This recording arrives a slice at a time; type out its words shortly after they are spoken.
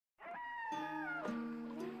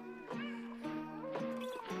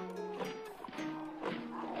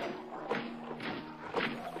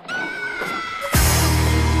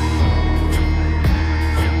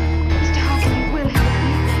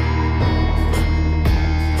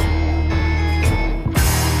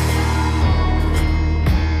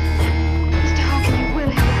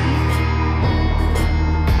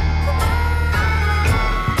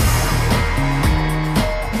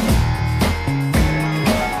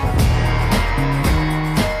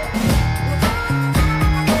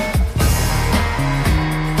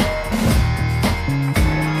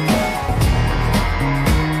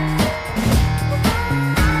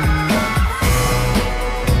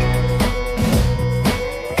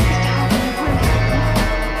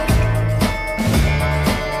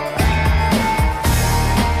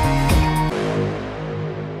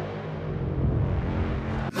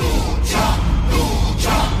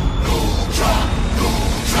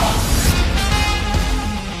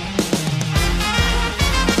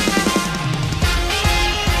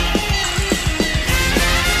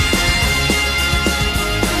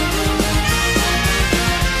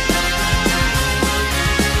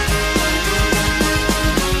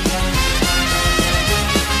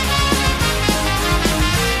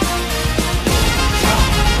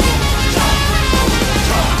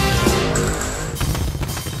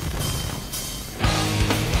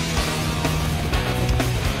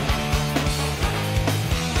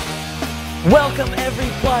Welcome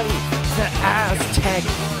everybody to Aztec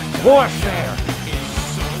Warfare.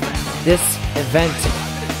 This event,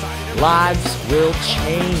 lives will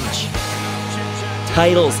change.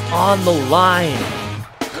 Titles on the line.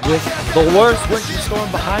 With the worst winter storm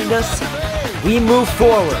behind us, we move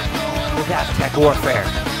forward with Aztec Warfare.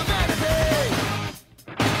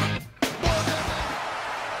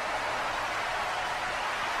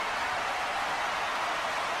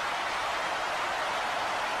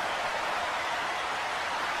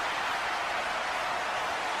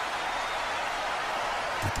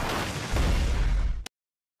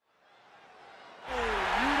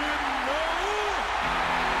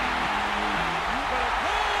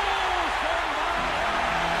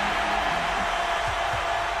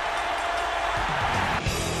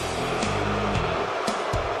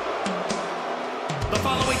 The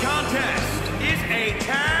following contest is a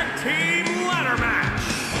tag team ladder match.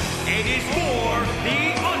 It is for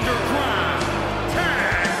the Underground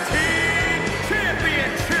Tag Team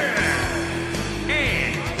Championship.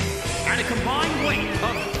 And at a combined weight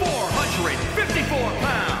of 454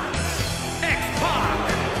 pounds, X-Pac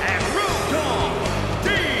and Road Dogg,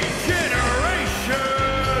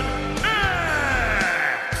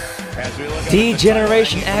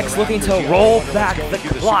 D-Generation X looking to roll back the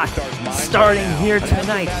clock. Starting here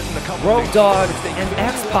tonight, Road Dogg and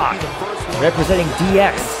X-Pac representing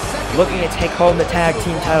DX looking to take home the tag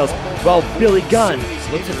team titles, while Billy Gunn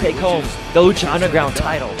looks to take home the Lucha Underground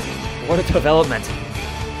title. What a development.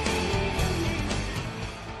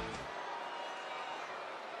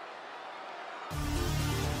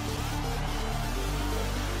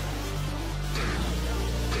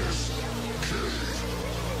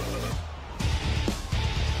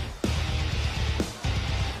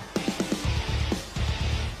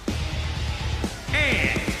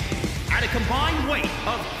 At a combined weight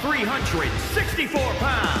of 364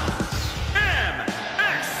 pounds,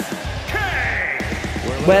 MSK!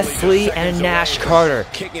 Wesley and Nash Carter,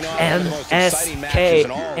 MSK,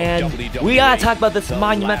 and we gotta talk about this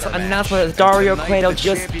monumental announcement that Dario Cueto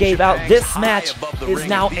just gave out. This match is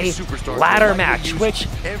now a ladder match, which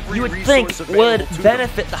you would think would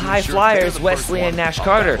benefit the high flyers, Wesley and Nash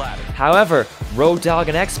Carter. However, Road Dogg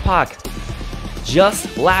and X-Pac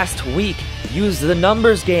just last week used the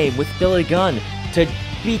numbers game with Billy Gunn to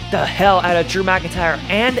beat the hell out of Drew McIntyre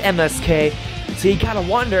and MSK, so you gotta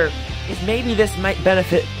wonder if maybe this might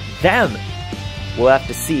benefit them. We'll have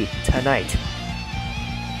to see tonight.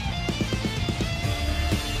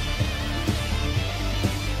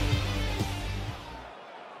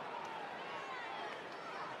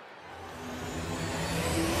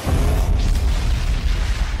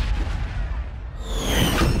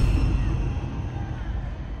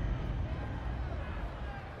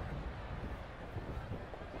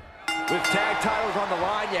 With tag titles on the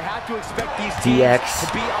line, you have to expect these DX,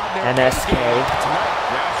 to be on their MSK,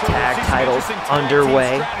 tag titles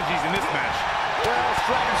underway.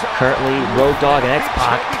 Currently, Road Dogg and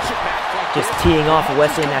X-Pac just teeing off of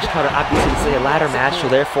Wesley and Nash Carter. Obviously, this is a ladder match, so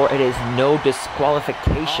therefore it is no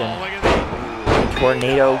disqualification.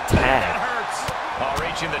 Tornado tag.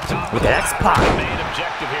 With X-Pac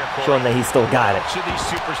showing that he's still got it.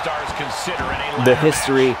 The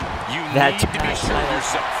history that tag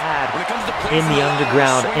titles had in the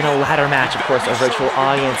underground in a ladder match. Of course, our virtual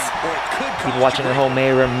audience, people watching at home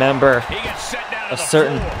may remember a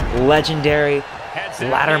certain legendary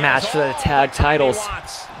ladder match for the tag titles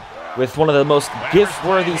with one of the most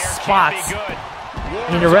gift-worthy spots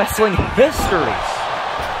in wrestling history.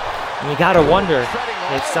 And you gotta wonder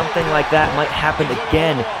if something like that might happen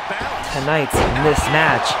again tonight in this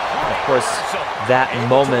match. Of course, that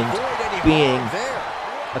moment being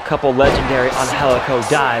a couple legendary Angelico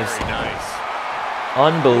dives.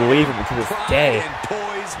 Unbelievable to this day.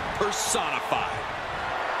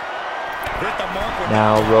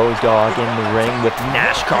 Now Road Dogg in the ring with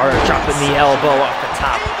Nash Carter dropping the elbow off the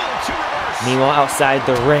top. Meanwhile, outside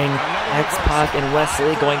the ring, X-Pac and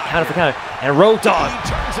Wesley going counter for counter. And Road Dogg.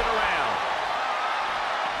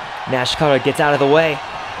 Nash Carter gets out of the way.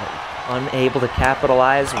 Unable to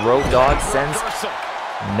capitalize, Road Dogg sends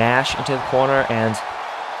Nash into the corner, and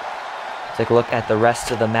take a look at the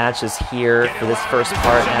rest of the matches here for this first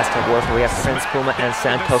part in Aztec Warfare. We have Prince, Puma, and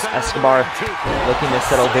Santos Escobar looking to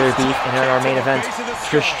settle their beef. And in our main event,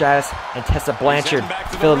 Trish, Stratus, and Tessa Blanchard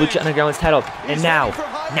fill the Lucha Underground's title. And now,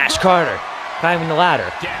 Nash Carter climbing the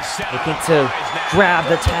ladder, looking to grab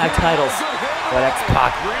the tag titles, but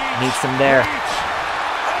X-Pac needs him there.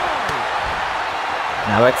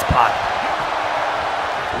 Now X-Pac.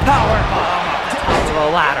 Powerbomb off the top of the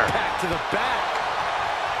ladder.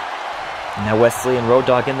 Now Wesley and Road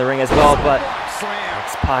Dogg in the ring as well, but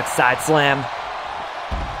X-Pac side slam.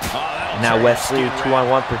 Now Wesley,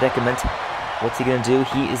 2-on-1 predicament. What's he gonna do?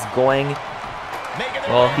 He is going.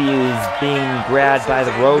 Well, he is being grabbed by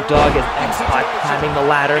the Road Dog as X-Pac climbing the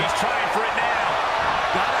ladder.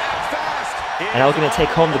 And now looking to take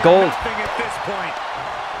home the gold.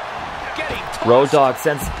 Road Dog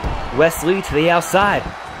sends Wesley to the outside.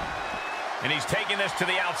 And he's taking this to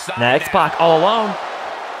the outside. Now X-Pac all alone.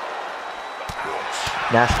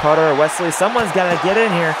 Nash Carter or Wesley, someone's got to get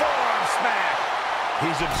in here.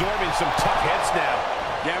 He's absorbing some tough hits now.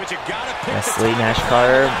 Yeah, but you gotta pick Wesley, Nash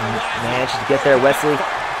Carter manages to get there. Wesley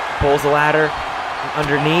pulls the ladder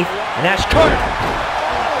underneath. And Nash Carter,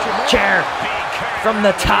 chair from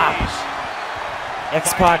the top.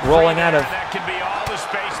 X-Pac rolling out of,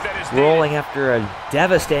 rolling after a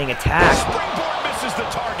devastating attack.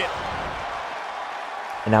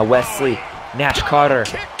 And now Wesley, Nash Carter,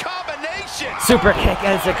 super kick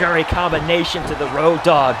enziguri combination to the Road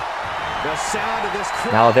Dog.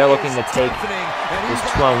 Now they're looking to take this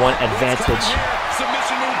 2-on-1 advantage.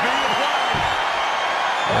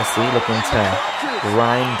 Wesley looking to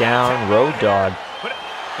grind down Road Dog.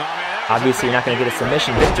 Obviously you're not going to get a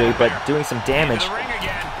submission victory, but doing some damage.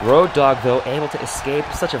 Road Dog, though, able to escape.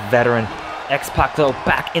 Such a veteran. X-Pac, though,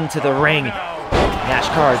 back into the ring. Nash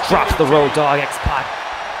Carter drops the Road Dog. X-Pac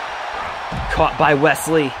caught by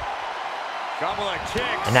Wesley.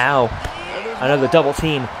 And now another double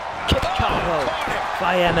team. Kick combo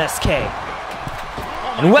by MSK.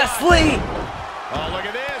 And Wesley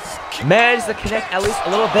managed to connect at least a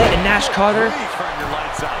little bit. And Nash Carter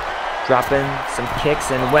dropping some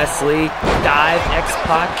kicks. And Wesley dive.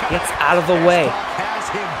 X-Pac gets out of the way.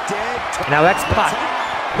 And now X-Pac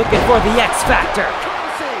looking for the X Factor.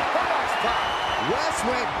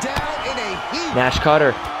 Nash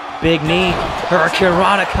Carter, big knee, Hurricane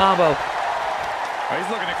Rana combo. He's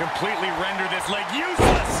looking to completely render this leg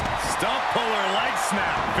useless. Stump puller leg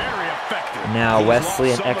snap, very effective. Now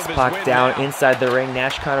Wesley and X-Pac down inside the ring.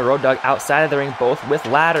 Nash Carter, Road Dog outside of the ring, both with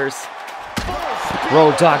ladders.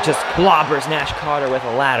 Road Dog just clobbers Nash Carter with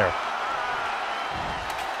a ladder.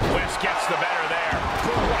 West gets the better there.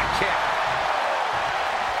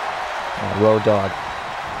 Road Dog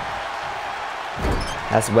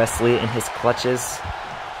has Wesley in his clutches.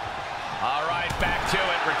 All right, back to it.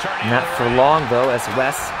 Returning. Not for long though, as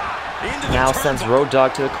Wes now sends Road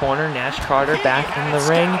Dog to the corner. Nash Carter back in the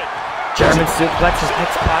ring. German suplex and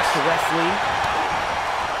X-Pac to Wesley.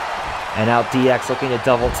 And now DX looking to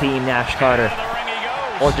double team Nash Carter.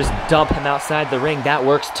 Or just dump him outside the ring. That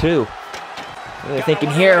works too. Really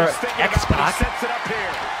thinking here, X-Pac.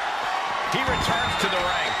 He returns to the ring.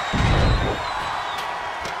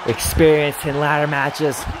 Experienced in ladder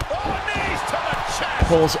matches.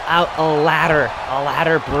 Pulls out a ladder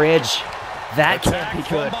bridge. That can't be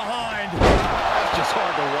good. That's just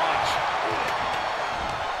hard to watch.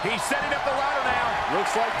 He's setting up the ladder now.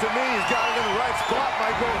 Looks like to me he's got it in the right spot,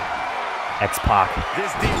 Michael. X-Pac.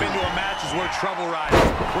 This deep into a match is where trouble rises,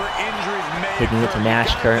 where injuries may Taking it to Nash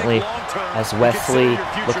currently, as Wesley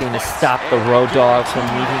looking to stop the Road Dog from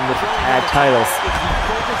leaving with the tag titles.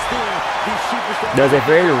 There's a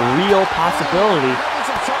very real possibility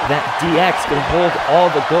that DX could hold all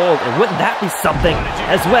the gold, and wouldn't that be something?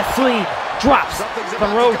 As Wesley drops the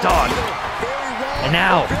Road Dog. And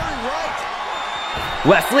now,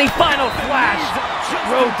 Wesley, final flash!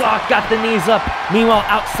 Road Dog got the knees up. Meanwhile,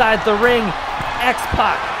 outside the ring,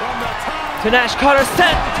 X-Pac to Nash Carter,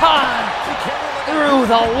 senton through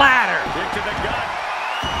the ladder.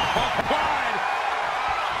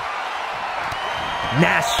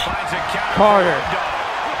 Nash Carter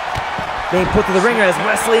being put to the ringer as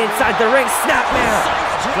Wesley inside the ring. Snapmare.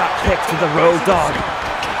 Drop kick to the Road Dog.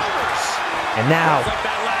 And now,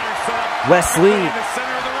 Wesley,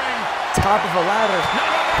 top of the ladder.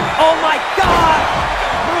 Oh my God!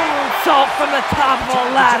 Moonsault from the top of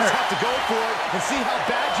the ladder. You have to go for it and see how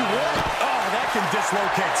bad you want. Oh, that can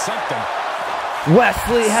dislocate something.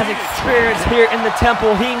 Wesley has experience here in the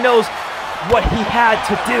temple. He knows what he had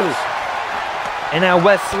to do. And now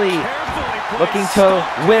Wesley looking to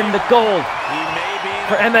win the gold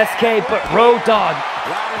for MSK, but Road Dog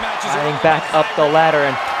sliding back up the ladder,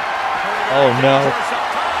 and oh no.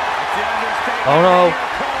 Oh no.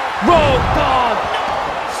 Road Dog!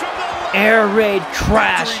 Air raid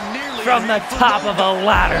crash from the top of a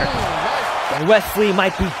ladder. And Wesley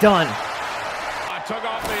might be done.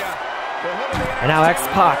 And now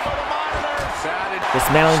X-Pac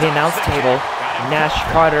dismantling the announce table. Nash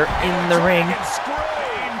Carter in the ring.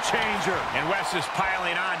 And West is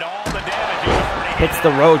piling on to all the damage. Hits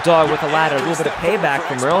the Road Dog with a ladder. A little bit of payback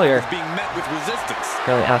from earlier.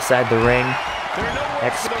 Currently outside the ring.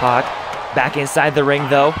 X-Pac Back inside the ring,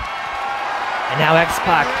 though. And now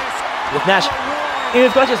X-Pac with Nash in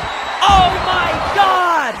his clutches. Oh my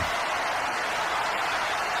God!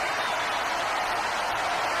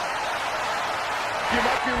 You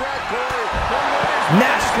might be right, Corey.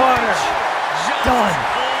 Nash Carter, done.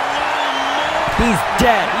 He's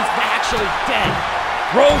dead. He's actually dead.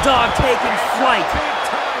 Road Dogg taking flight.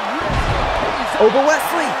 Over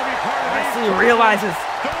Wesley. Wesley realizes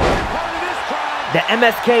that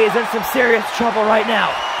MSK is in some serious trouble right now.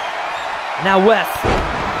 Now Wes.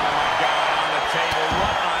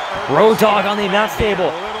 Road Dogg on the announce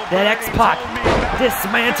table. That X-Pac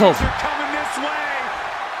dismantled.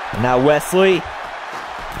 Now Wesley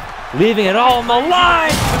leaving it all on the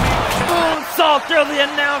line. Moonsault through the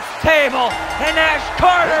announce table. And Nash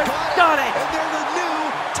Carter's done it. And they're the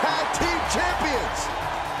new tag team champions.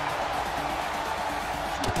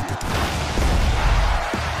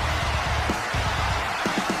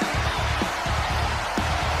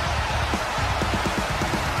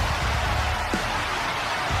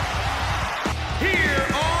 Here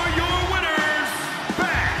are your winners,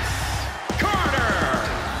 Bax, Carter,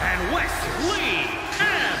 and Wesley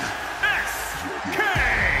MSK.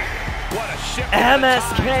 What a shift.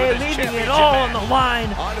 MSK leaving it all on the line.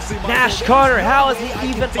 Nash Carter, how is he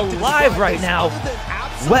even alive right now?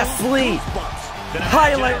 Wesley,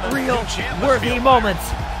 highlight reel worthy moments.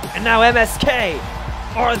 And now MSK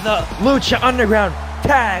are the Lucha Underground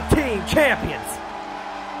Tag Team Champions.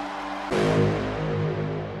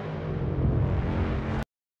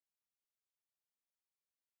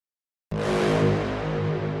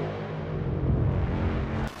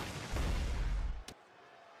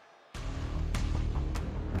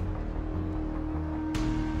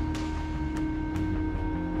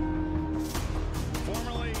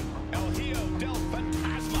 Formerly El Hijo del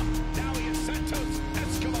Fantasma, now he is Santos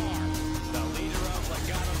Escobar, the leader of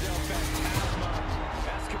Legado del Fantasma.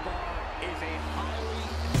 Escobar is a highly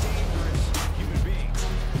dangerous human being.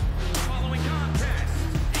 The following contest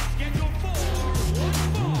is scheduled for one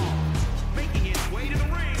fall, making his way to the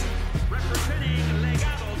ring, representing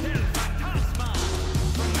Legado del Fantasma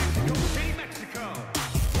from Mexico City, Mexico,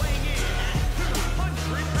 weighing in at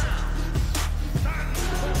 200 pounds.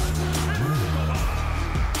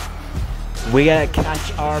 We gotta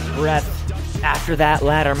catch our breath after that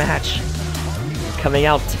ladder match. Coming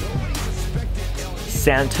out,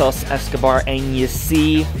 Santos Escobar, and you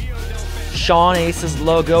see Sean Ace's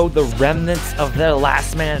logo, the remnants of their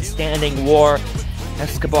last man standing war.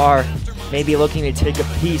 Escobar may be looking to take a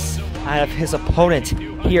piece out of his opponent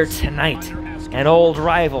here tonight. An old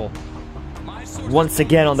rival, once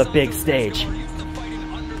again on the big stage.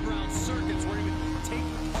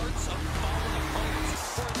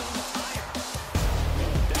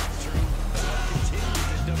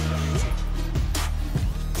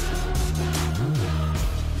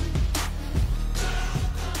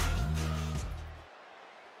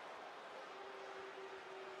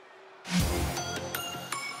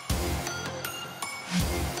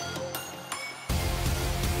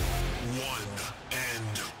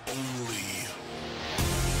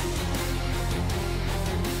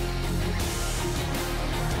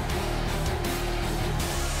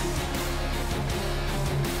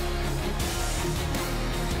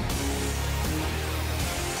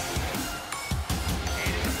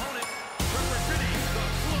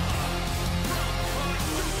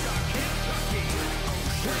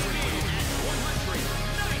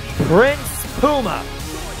 Prince Puma,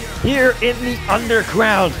 here in the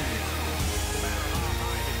underground,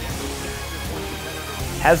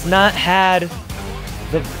 has not had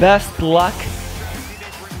the best luck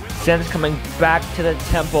since coming back to the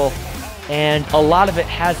temple, and a lot of it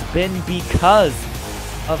has been because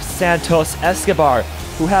of Santos Escobar,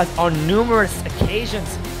 who has on numerous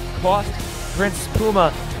occasions cost Prince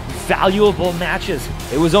Puma valuable matches.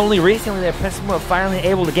 It was only recently that Prince Puma finally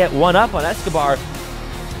able to get one up on Escobar,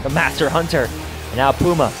 the Master Hunter. And now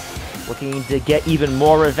Puma looking to get even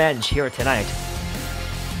more revenge here tonight.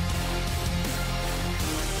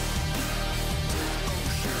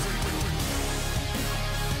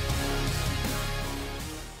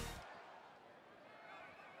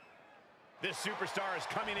 This superstar is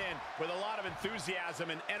coming in with a lot of enthusiasm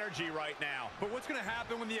and energy right now. But what's going to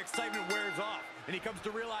happen when the excitement wears off and he comes to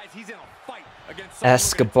realize he's in a fight against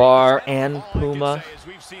Escobar and Puma?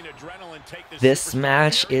 This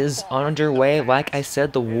match is underway. Like I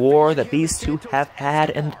said, the war that these two have had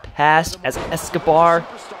in the past, as Escobar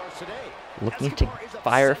looking to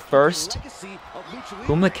fire first.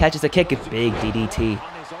 Puma catches a kick, a big DDT.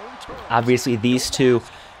 Obviously, these two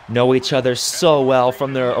know each other so well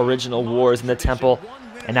from their original wars in the temple,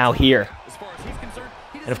 and now here. As far as he's concerned,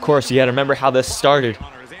 And of course, you got to remember how this started.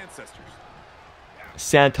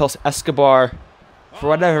 Santos Escobar, for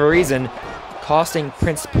whatever reason, costing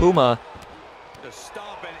Prince Puma,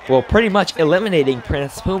 well, pretty much eliminating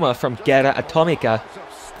Prince Puma from Guerra Atomica.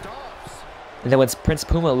 And then with Prince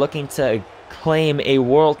Puma looking to claim a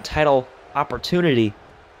world title opportunity,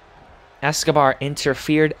 Escobar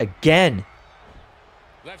interfered again.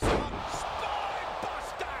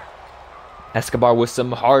 Escobar with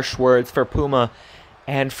some harsh words for Puma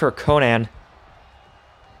and for Conan,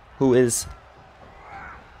 who is,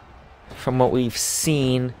 from what we've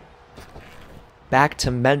seen, back to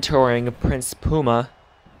mentoring Prince Puma.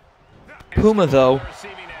 Puma, though,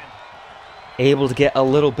 able to get a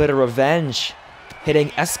little bit of revenge,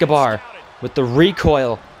 hitting Escobar with the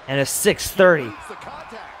recoil and a 630.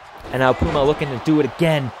 And now Puma looking to do it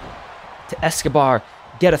again to Escobar,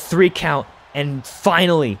 get a 3 count, and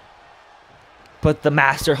finally put the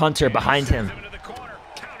Master Hunter behind him.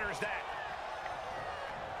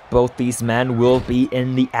 Both these men will be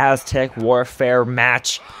in the Aztec Warfare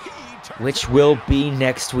match, which will be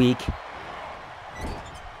next week.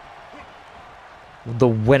 The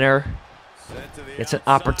winner gets an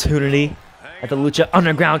opportunity at the Lucha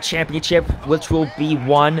Underground Championship, which will be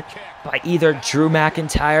won by either Drew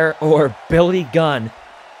McIntyre or Billy Gunn.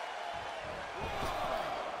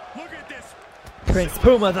 Prince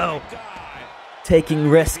Puma, though, taking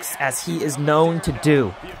risks as he is known to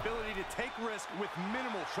do.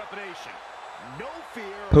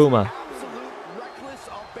 Puma.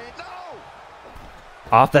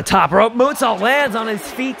 Off the top rope, moonsault lands on his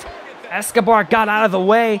feet. Escobar got out of the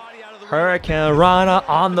way. Hurricane Rana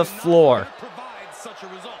on the floor.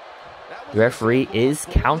 The referee is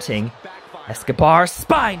counting. Escobar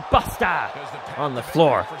spine buster on the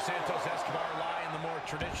floor.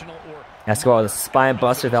 Escobar with a spine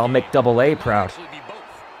buster that'll make Double A proud.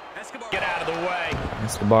 Get out of the way.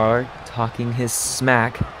 Escobar talking his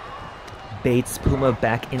smack. Baits Puma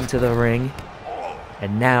back into the ring.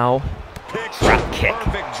 And now, drop kick.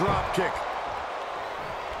 Perfect drop kick.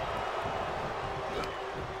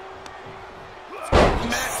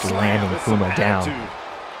 Slamming Puma down.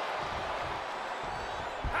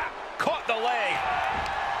 Caught the leg.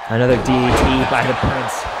 Another DDT by the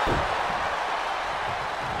Prince.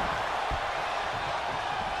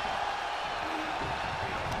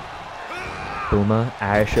 Puma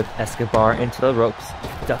Irish whip Escobar into the ropes.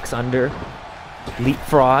 Ducks under.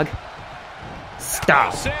 Leapfrog.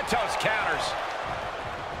 Stop. Santos counters.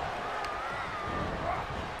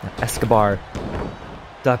 Now Escobar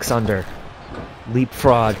ducks under.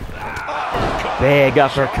 Leapfrog. Big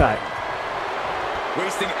uppercut.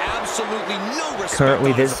 Wasting absolutely no respect.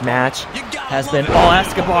 Currently, this match has been all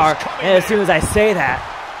Escobar. And as soon as I say that,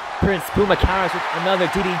 Prince Puma counters with another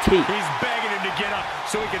DDT. He's begging him to get up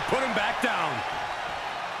so he can put him back down.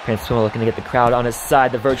 Prince Puma looking to get the crowd on his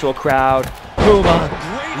side, the virtual crowd. Puma,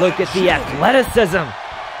 look at the athleticism.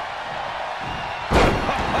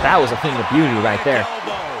 That was a thing of beauty right there.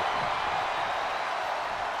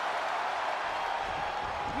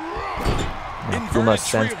 Now Puma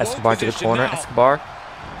sends Escobar to the corner. Escobar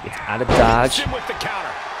gets out of dodge.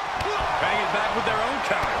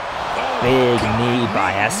 Big knee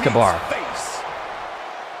by Escobar.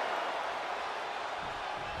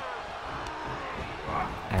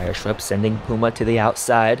 Irish whip sending Puma to the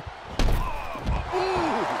outside.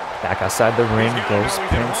 Back outside the ring goes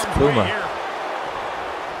Prince Puma.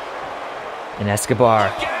 And Escobar,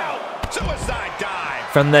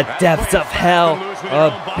 from the depths of hell,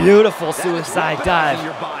 a beautiful suicide dive.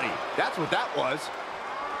 That's what that was.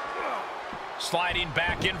 Sliding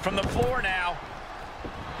back in from the floor now.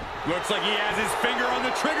 Looks like he has his finger on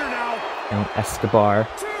the trigger now. And Escobar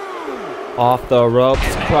off the ropes,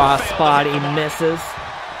 crossbody misses.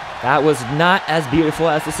 That was not as beautiful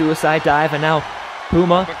as the suicide dive, and now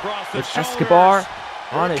Puma with Escobar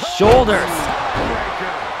on his shoulders.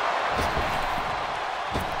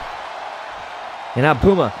 And now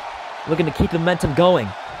Puma looking to keep the momentum going.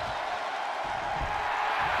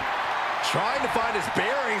 Trying to find his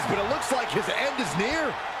bearings, but it looks like his end is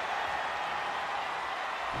near.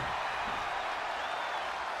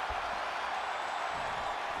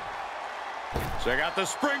 Check out the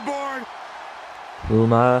springboard.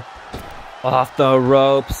 Puma off the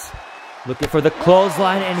ropes, looking for the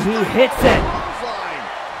clothesline, and he hits it.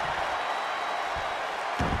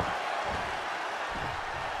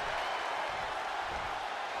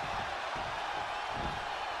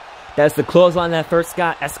 That's the clothesline that first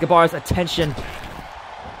got Escobar's attention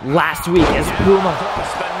last week as Puma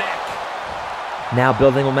now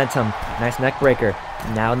building momentum. Nice neck breaker.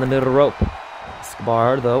 Now in the middle rope.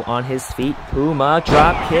 Escobar, though, on his feet. Puma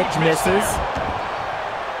drop kick misses.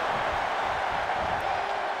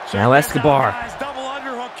 Now Escobar.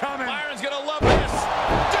 Byron's gonna love this.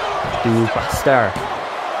 Buster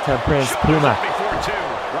to Prince Puma.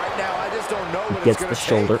 Right now, I just don't know what it's Gets gonna the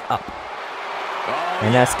shoulder take. up.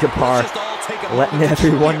 And Escobar letting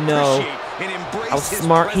everyone know how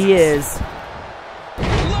smart he is.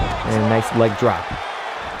 And a nice leg drop.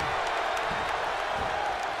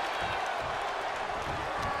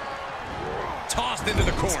 Tossed into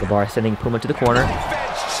the corner. Escobar sending Puma to the corner.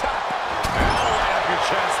 Just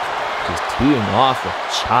Just teeing off with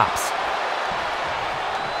chops.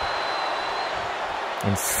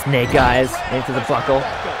 And snake eyes into the buckle.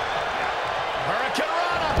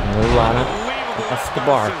 And Rana.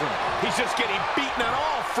 Escobar. He's just getting beaten on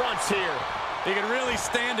all fronts here. He can really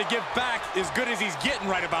stand to give back as good as he's getting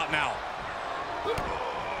right about now.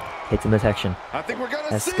 Hits in midsection. I think we're gonna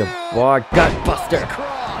Escobar gut buster.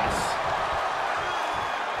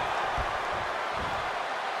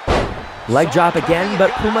 Leg drop again,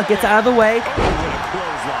 but Puma gets out of the way.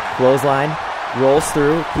 Clothesline rolls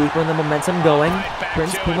through, keeping the momentum going.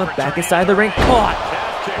 Prince Puma back inside the ring. Caught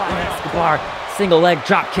by Escobar. Single leg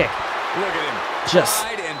drop kick. Just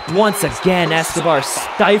once again, Escobar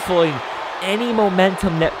stifling any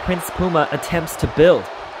momentum that Prince Puma attempts to build.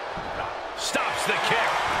 Stops the kick.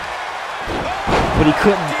 But he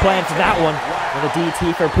couldn't plan for that one with a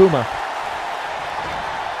DT for Puma.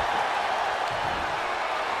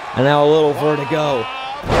 And now a little vertigo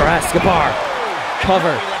for Escobar.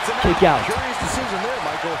 Cover, kick out. Curious decision there,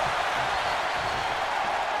 Michael.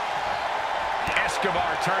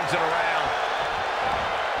 Escobar turns it around.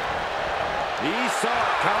 He saw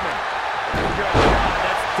it coming. Good God,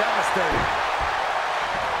 that's devastating.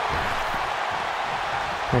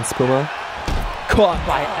 Prince Puma caught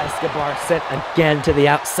by Escobar, sent again to the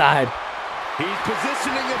outside. He's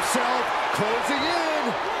positioning himself, closing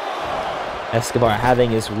in. Escobar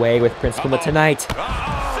having his way with Prince Puma tonight.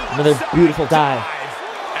 Another beautiful dive.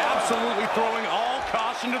 Absolutely throwing all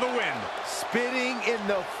caution to the wind. Spitting in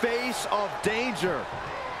the face of danger.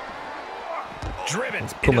 Driven.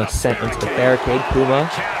 Puma sent into the barricade. Puma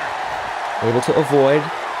able to avoid,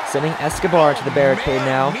 sending Escobar to the barricade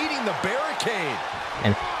now. Meeting the barricade.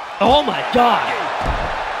 And oh my God!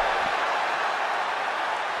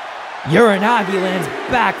 Uranagi lands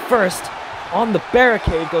back first. On the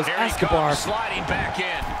barricade goes Escobar. Sliding back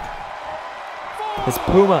in. It's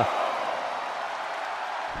Puma.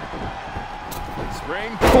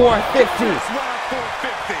 Spring 450.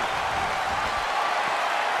 450.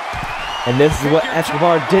 And this is what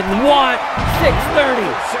Escobar didn't want. 630.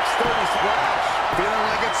 630 splash. Feeling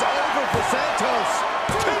like it's over for Santos.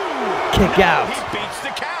 2. Kick out. He beats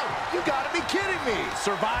the count. You gotta be kidding me.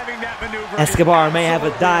 Surviving that maneuver. Escobar may have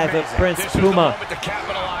a dive, but Prince Puma To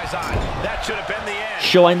capitalize on. That should have been the end.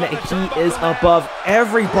 showing that he is above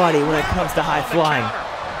everybody when it comes to high flying.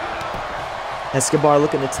 Escobar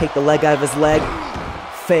looking to take the leg out of his leg.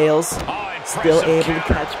 Fails. Still able to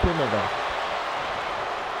catch Puma though.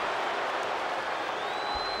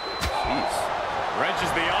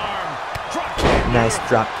 Wrenches the arm. Drop kick. Nice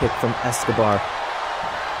drop kick from Escobar.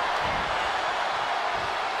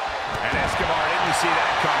 And Escobar didn't see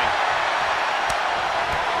that coming.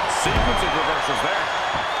 Sequence of reversals there.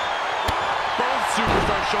 Both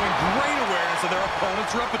superstars showing great awareness of their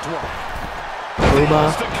opponent's repertoire. Puma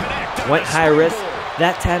went high risk.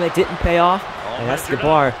 That time it didn't pay off. And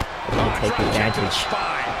Escobar will take advantage.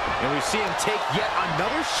 And we see him take yet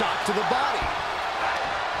another shot to the body.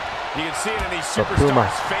 You can see it in these So Puma,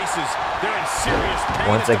 superstars' faces. They're in serious pain.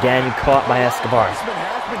 once again caught by Escobar. This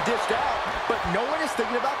has been dished out, but no one is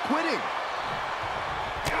thinking about quitting.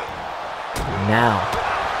 Now,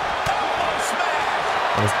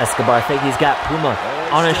 does Escobar think he's got Puma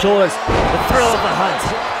on his shoulders? The thrill of the hunt.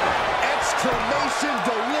 Exclamation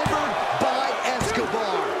delivered by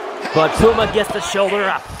Escobar. But Puma gets the shoulder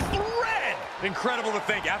up. Threaded. Incredible to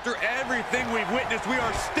think. After everything we've witnessed, we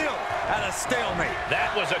are still at a stalemate.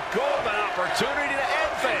 That was a golden opportunity to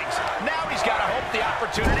end things. Now he's got to hope the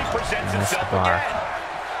opportunity presents itself Escobar. again.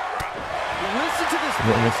 Listen to this.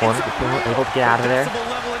 In the corner, Puma able to get out of there.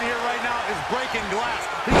 Level in here right now is breaking glass.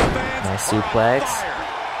 These fans Nice are on suplex. fire.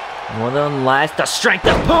 One of them lies. The strength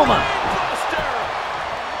of Puma. Buster.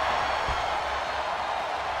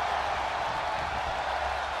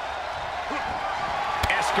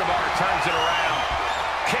 Escobar turns it around.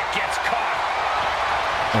 Kick gets caught.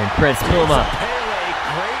 And Prince Puma Pele,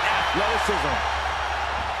 great athleticism.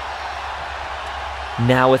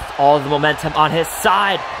 now with all the momentum on his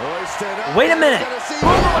side. Hoisted up. Wait a minute.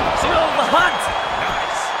 Puma with the thrill of the hunt.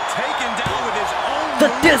 Nice. Taken down with his own The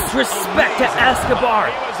move. disrespect to Escobar,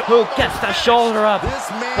 who gets the shoulder up.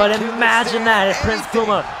 But imagine that if Prince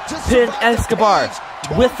Puma pinned Escobar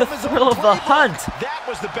with the thrill of the hunt. That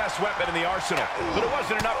was the best weapon in the arsenal, but it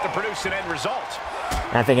wasn't enough to produce an end result.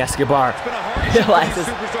 I think Escobar realizes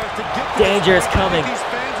danger is coming.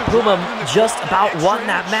 Puma just about won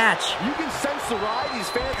that match. You can sense the ride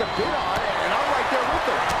these fans have been on, and I'm right there with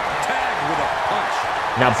them. Tag with a punch.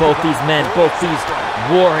 Now both these men, both these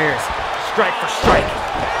warriors, strike for strike.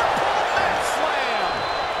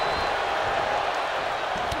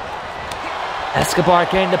 Escobar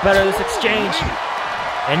getting the better of this exchange.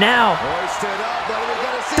 And now,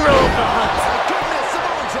 throw the hunt.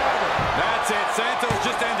 That's it. Santos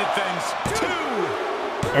just ended things. 2.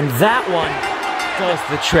 And that one does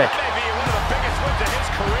the trick. That may be one of the biggest wins of his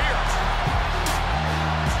career.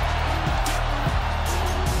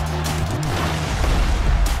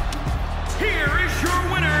 Here is your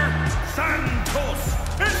winner, Santos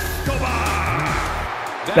Escobar.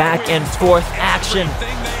 Back and forth action.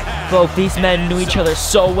 Both these men knew each other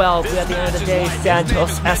so well, but at the end of the day,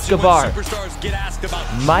 Santos Escobar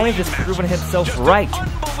might have just proven himself right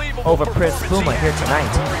over Prince Puma here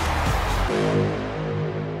tonight.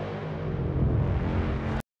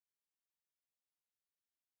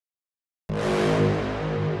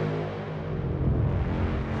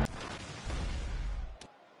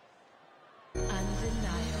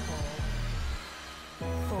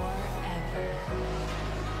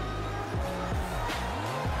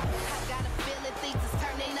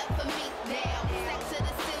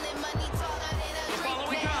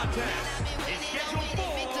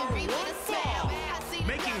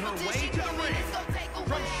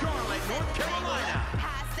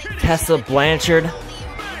 Tessa Blanchard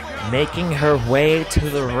making her way to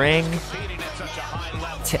the ring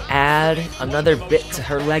to add another bit to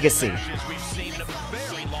her legacy.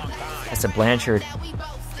 Tessa Blanchard,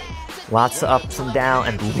 lots of ups and downs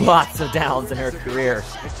and lots of downs in her career.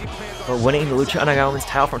 But winning the Lucha Underground Women's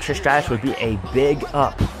title from Trish Stratus would be a big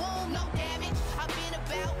up.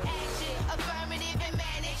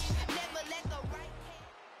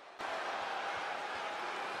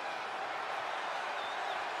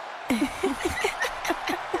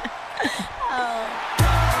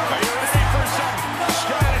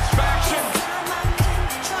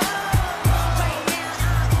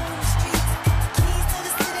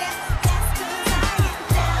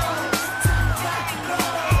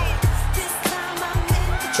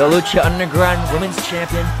 The Lucha Underground Women's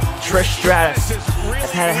Champion, Trish Stratus,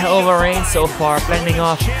 has had a hell of a reign so far, fending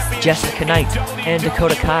off Jessica Knight and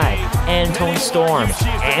Dakota Kai and Toni Storm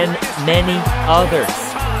and many others.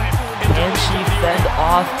 Can she fend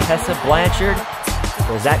off Tessa Blanchard?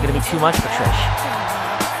 Or is that going to be too much for Trish?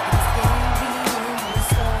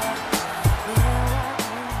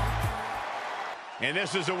 And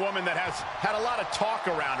this is a woman that has had a lot of talk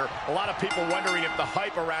around her. A lot of people wondering if the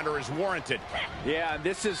hype around her is warranted. Yeah, and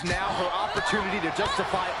this is now her opportunity to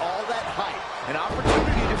justify all that hype. An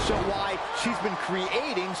opportunity to show why she's been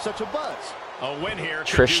creating such a buzz. A win here.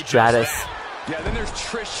 Trish Stratus then there's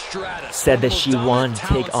Trish Stratus, said that she won to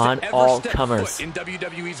take on all comers. In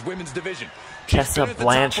WWE's women's division. Tessa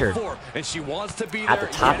Blanchard and she wants to be at the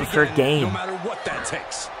top of her game. No matter what that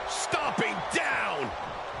takes. Stomping down.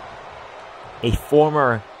 A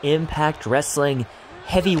former Impact Wrestling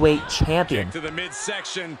heavyweight champion. To the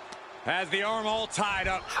midsection, has the arm all tied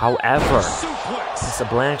up. However, Tessa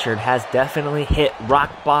Blanchard has definitely hit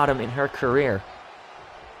rock bottom in her career,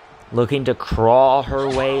 looking to crawl her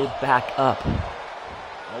way back up.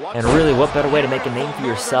 And really, what better way to make a name for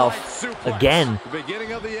yourself again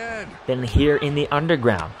than here in the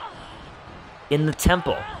underground, in the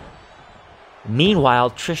temple.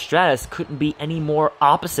 Meanwhile, Trish Stratus couldn't be any more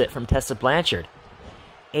opposite from Tessa Blanchard.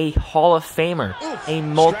 A Hall of Famer, a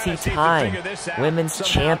multi-time women's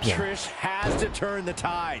champion. Trish has to turn the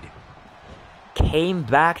tide. Came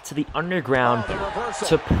back to the underground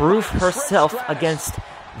to prove herself against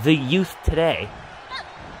the youth today.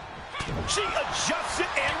 She adjusts it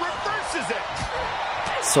and reverses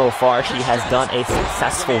it. So far, she has done a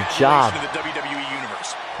successful job.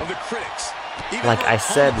 Like I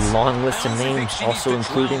said, long list of names, also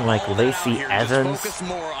including like Lacey Evans,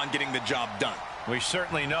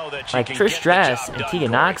 like Trish Stratus and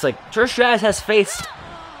Tegan Knox. Like Trish Stratus has faced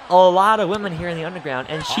a lot of women here in the underground,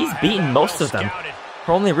 and she's beaten most of them.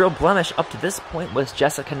 Her only real blemish up to this point was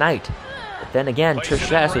Jessica Knight. But then again, Trish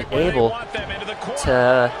Stratus was able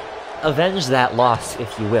to avenge that loss,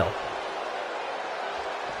 if you will.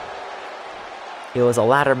 It was a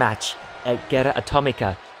ladder match at Guerra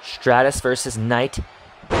Atomica. Stratus versus Knight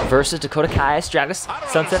versus Dakota Kai. Stratus,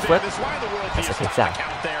 sunset flip. That's okay, sound.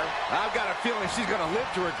 I've got a feeling she's going to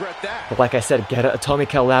live to regret that. But like I said, Guerra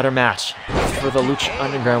Atomica ladder match for the Lucha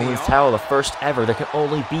Underground Women's title, the first ever. There can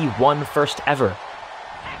only be one first ever.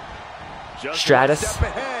 Stratus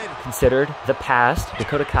considered the past,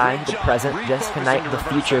 Dakota Kai the present, Jessica Knight the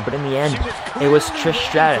future, but in the end, it was Trish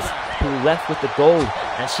Stratus who left with the gold,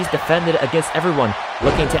 and she's defended against everyone,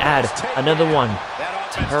 looking to add another one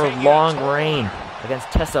to her long reign against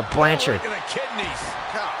Tessa Blanchard.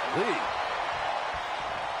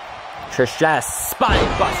 Trish Stratus,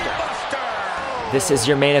 Spine Buster. This is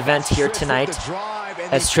your main event here tonight,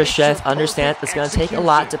 as Trish Stratus understands it's going to take a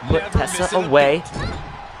lot to put Tessa away.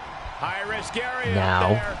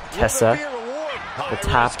 Now, Tessa, the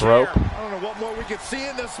top rope.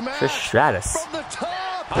 Trish Stratus.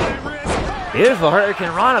 Beautiful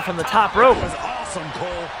Hurricane Rana from the top rope.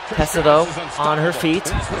 Tessa, though, on her feet,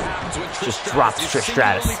 just drops Trish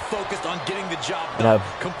Stratus. And a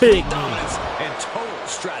big knee.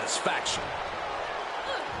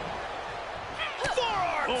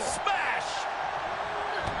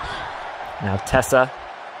 Now Tessa.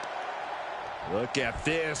 Look at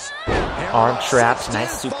this. Arm traps,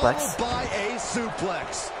 nice suplex.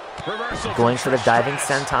 Going for the diving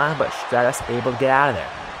senton, but Stratus able to get out of there.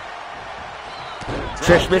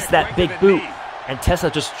 Trish missed that big boot, and Tessa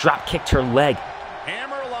just drop kicked her leg.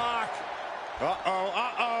 Hammerlock.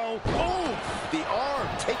 Oh, the arm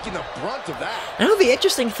taking the brunt of that. I know the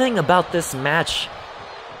interesting thing about this match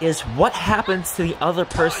is what happens to the other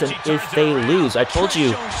person if they lose. I told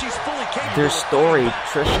you their story,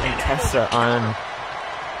 Trish and Tessa, on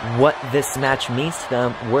what this match means to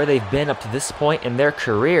them, where they've been up to this point in their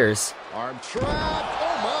careers. Arm trap.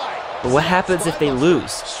 Oh my. But what happens if they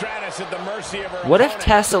lose? What if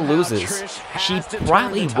Tessa loses? She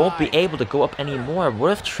probably won't be able to go up anymore.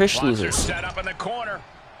 What if Trish loses?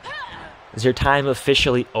 Is your time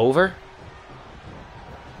officially over?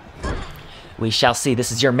 We shall see.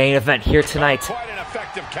 This is your main event here tonight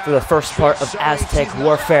for the first part of Aztec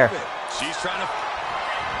Warfare.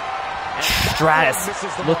 Stratus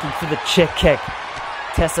looking for the chick kick.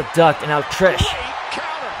 Tessa ducked, and now Trish.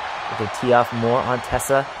 They tee off more on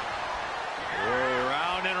Tessa.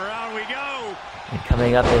 Round and round we go. And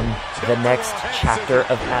coming up in the next chapter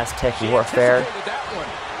of Aztec Warfare,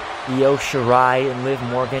 Io Shirai and Liv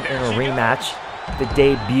Morgan in a rematch. The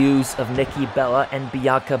debuts of Nikki Bella and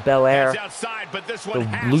Bianca Belair. The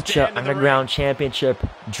Lucha Underground Championship.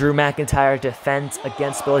 Drew McIntyre defends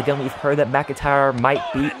against Billy Gunn. We've heard that McIntyre might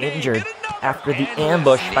be injured after the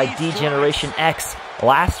ambush by D-Generation X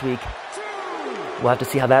last week. We'll have to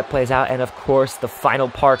see how that plays out. And of course, the final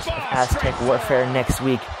part of Aztec Warfare next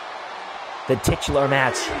week. The titular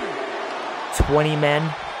match. 20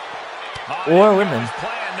 men or women.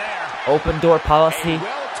 Open door policy.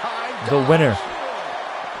 The winner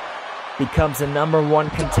becomes the #1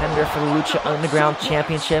 contender for the Lucha Underground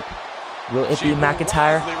Championship. Will it be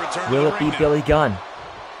McIntyre? Will it be Billy Gunn?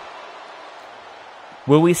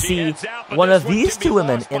 Will we see one of these two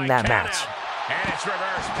women in that match? And it's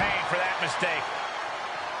reverse pain for that mistake.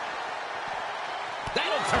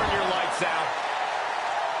 That'll turn your lights out.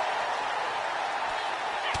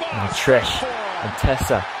 And Trish and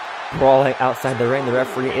Tessa brawling outside the ring. The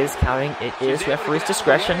referee is counting. It is referee's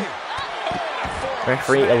discretion.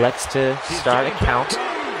 Referee elects to start a count,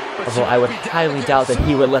 although I would highly doubt that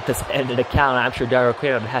he would let this end in a count. I'm sure Dario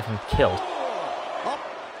Cueto would have him killed.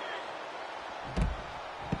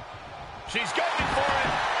 She's going for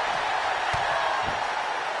it.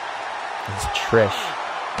 It's Trish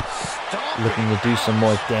looking to do some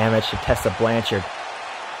more damage to Tessa Blanchard.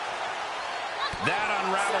 That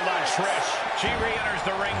unraveled on Trish. She re-enters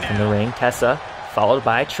the ring now. In the ring, Tessa, followed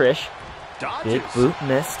by Trish. Big boot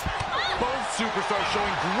missed. Superstar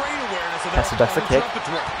showing great awareness of Tessa ducks a kick.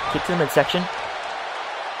 Kick to the midsection.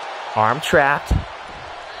 Arm trapped.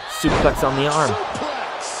 Suplex on the arm.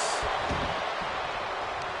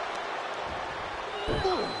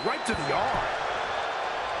 Ooh, right to the arm.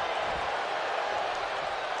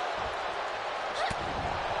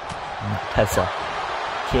 Tessa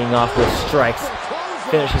keying off with strikes.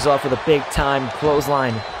 Finishes off with a big time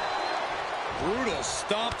clothesline. Brutal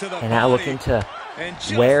stomp to the and now looking to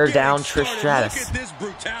wear down Trish Stratus. Look at this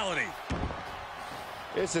brutality.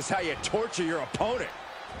 This is how you torture your opponent.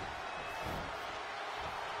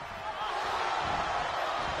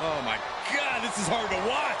 Oh my God, this is hard to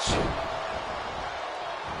watch.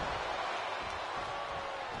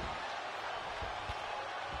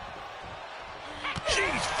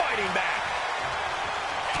 She's fighting back.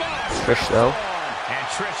 Trish though,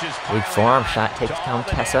 big forearm shot takes down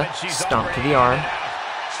Tessa. Stomp to the arm.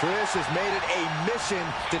 Trish has made it a mission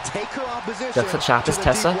to take her opposition. Ducks a chop as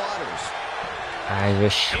Tessa.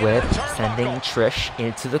 Irish whip sending Trish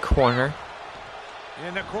into the corner.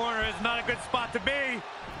 In the corner is not a good spot to be.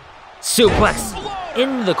 Suplex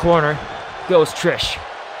into the corner goes Trish.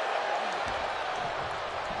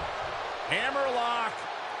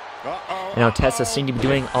 Now Tessa seemed to be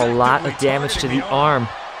doing a lot of damage to the arm.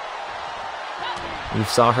 We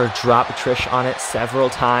saw her drop Trish on it several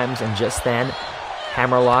times, and just then,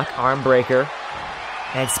 hammerlock, arm breaker.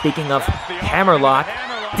 And speaking of hammerlock,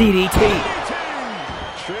 DDT.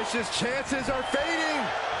 Trish's chances are fading.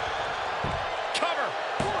 Cover.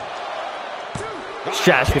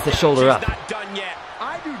 Stratus gets the shoulder up. Not done yet.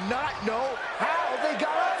 I do not know how they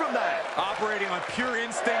got up from that. Operating on pure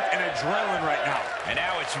instinct and adrenaline right now. And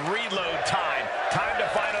now it's reload time. Time to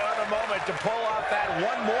find another moment to pull off that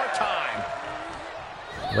one more time.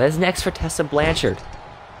 What is next for Tessa Blanchard?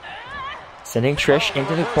 Sending Trish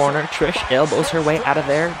into the corner. Trish elbows her way out of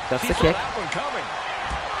there. That's the kick.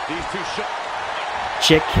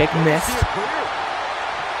 Chick kick missed.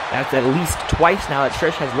 That's at least twice now that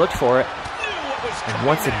Trish has looked for it. And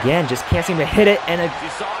once again, just can't seem to hit it. And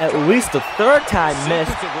at least the third time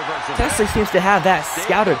missed. Tessa seems to have that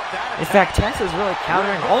scouted. In fact, Tessa's really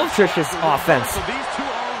countering all of Trish's offense. So these two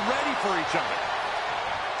are ready for each other.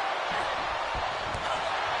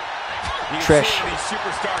 Trish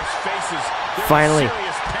finally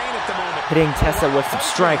hitting Tessa with some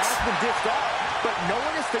strikes. But no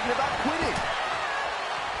one is thinking about quitting.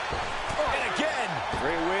 And again.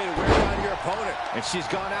 Great way to wear down your opponent. And she's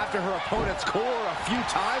gone after her opponent's core a few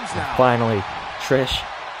times now. Finally, Trish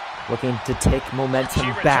looking to take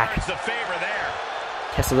momentum back. The favor there.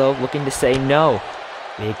 Tessa, though, looking to say no.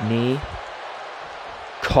 Big knee.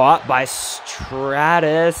 Caught by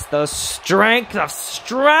Stratus. The strength of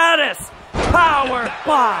Stratus. Power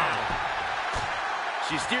bomb.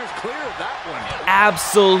 She steers clear of that one.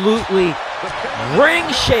 Absolutely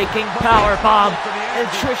ring-shaking power bomb. And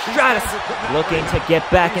Trish Stratus looking to get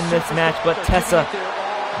back in this match, but Tessa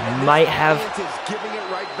might have,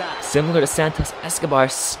 similar to Santos, Escobar,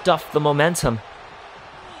 stuffed the momentum.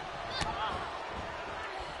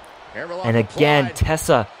 And again,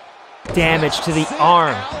 Tessa, damage to the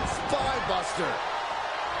arm.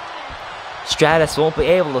 Stratus won't be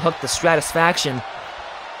able to hook the Stratisfaction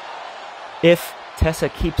if Tessa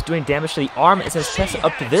keeps doing damage to the arm. And since Tessa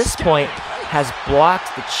up to this point has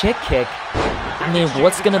blocked the chick kick, I mean,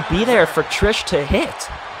 what's going to be there for Trish to hit?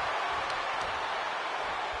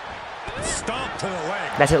 Stomp to the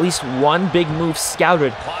leg. That's at least one big move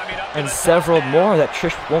scouted and several more that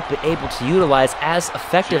Trish won't be able to utilize as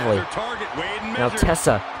effectively. Now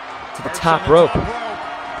Tessa to the top rope.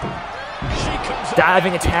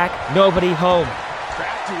 Diving attack, nobody home.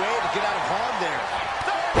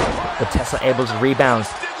 But Tessa able to rebound.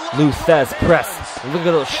 Luthez press. Look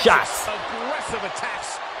at those shots. Aggressive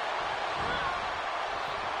attacks.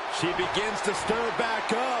 She begins to stir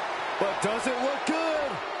back up, but doesn't look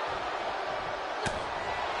good.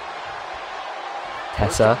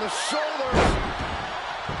 Tessa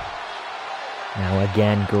now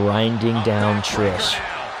again grinding down Trish.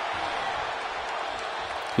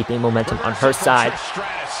 Keeping momentum on her side.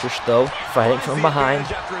 Trish, though, fighting from behind.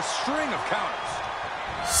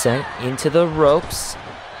 Sent into the ropes.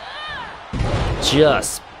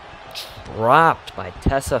 Just dropped by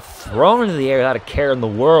Tessa. Thrown into the air without a care in the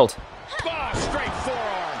world. Straight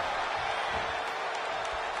forearm.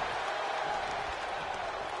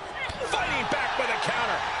 Fighting back with a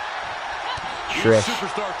counter.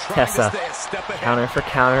 Trish, Tessa, counter for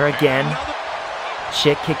counter again.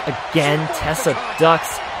 Chick kick again. Tessa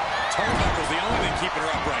ducks. Turnbuckle's the only thing keeping her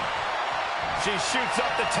upright. She shoots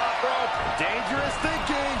up the top rope. Dangerous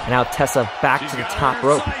thinking. And now Tessa back to the top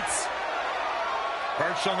rope.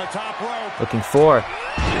 Perched on the top rope. Looking for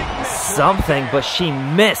something, but she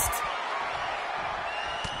missed.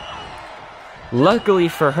 Luckily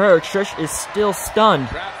for her, Trish is still stunned.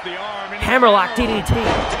 Hammerlock DDT.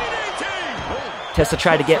 Tessa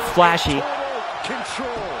tried to get flashy.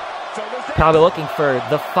 Probably looking for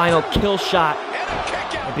the final kill shot.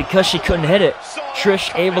 And because she couldn't hit it,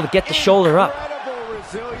 Trish able to get the shoulder up.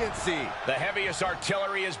 The heaviest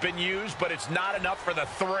artillery has been used, but it's not enough for the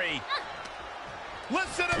three.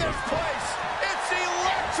 Listen to this place. It's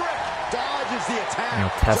electric. Dodges the attack. Now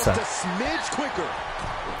Tessa. Just a smidge quicker.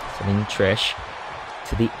 Sending Trish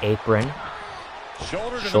to the apron.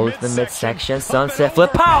 Shoulder to the midsection. Sunset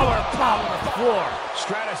flip. Power bomb on the floor.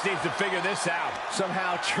 Stratus needs to figure this out.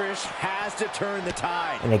 Somehow Trish has to turn the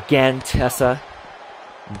tide. And again, Tessa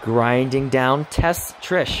grinding down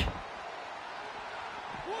Trish.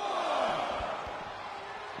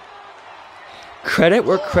 Credit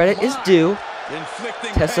where credit is due.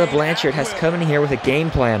 Tessa Blanchard has come in here with a game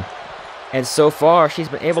plan. And so far, she's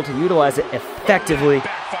been able to utilize it effectively.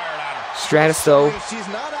 Stratus, though,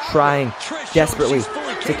 trying desperately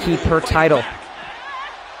to keep her title.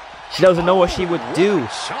 She doesn't know what she would do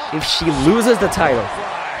if she loses the title.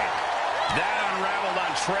 That unraveled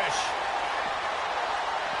on Trish.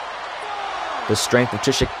 The strength of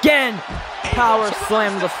Trish again. Power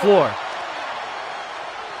slam to the floor.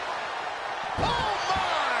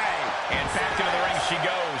 And back into the ring she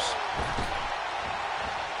goes.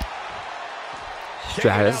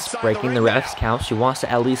 Stratus breaking the ref's count. She wants to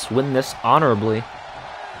at least win this honorably.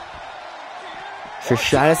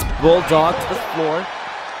 Stratus bulldog to the floor.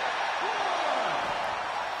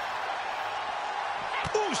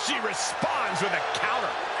 Ooh, she responds with a counter.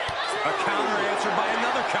 A counter answered by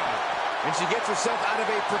another counter. And she gets herself out of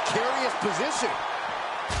a precarious position.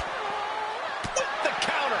 With the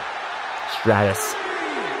counter. Stratus.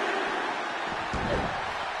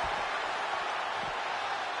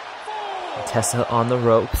 Tessa on the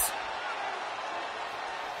ropes.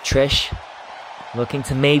 Trish looking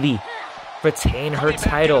to maybe retain her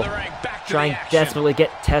title. Trying desperately to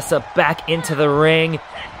get Tessa back into the ring.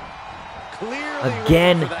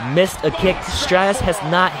 Again, missed a kick. Stratus has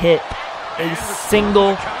not hit a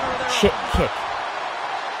single chip kick.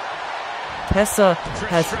 Tessa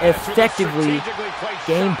has effectively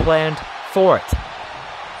game planned for it.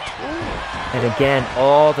 And again,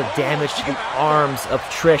 all the damage to the arms of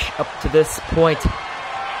Trish up to this point.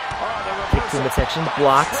 Kick to the midsection,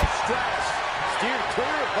 blocked.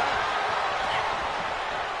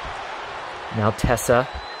 Now Tessa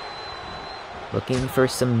looking for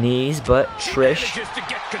some knees, but Trish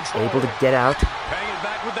able to get out.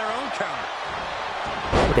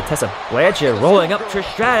 Look at Tessa Blanchard rolling up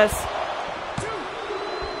Trish Stratus.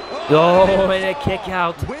 Oh, and a kick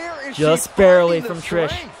out. Just barely from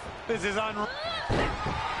Trish. This is unreal.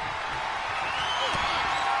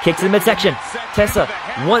 Kick to the midsection. Tessa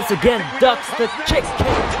once again ducks the chick kick.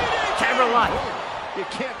 Camera live. You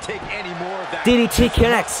can't take any more of that. DDT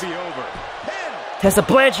connects. Tessa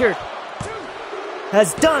Blanchard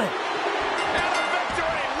has done it. And a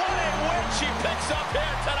victory. What a win she picks up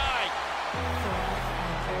here tonight.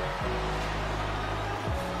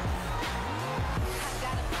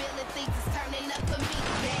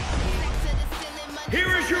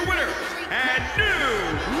 Here is your winner and new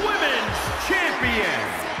Women's Champion,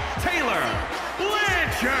 Taylor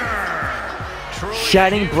Blanchard.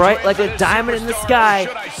 Shining bright like a diamond in the sky,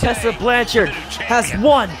 Tessa Blanchard has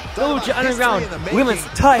won the Lucha Underground Women's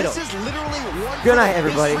title. Good night,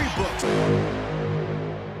 everybody.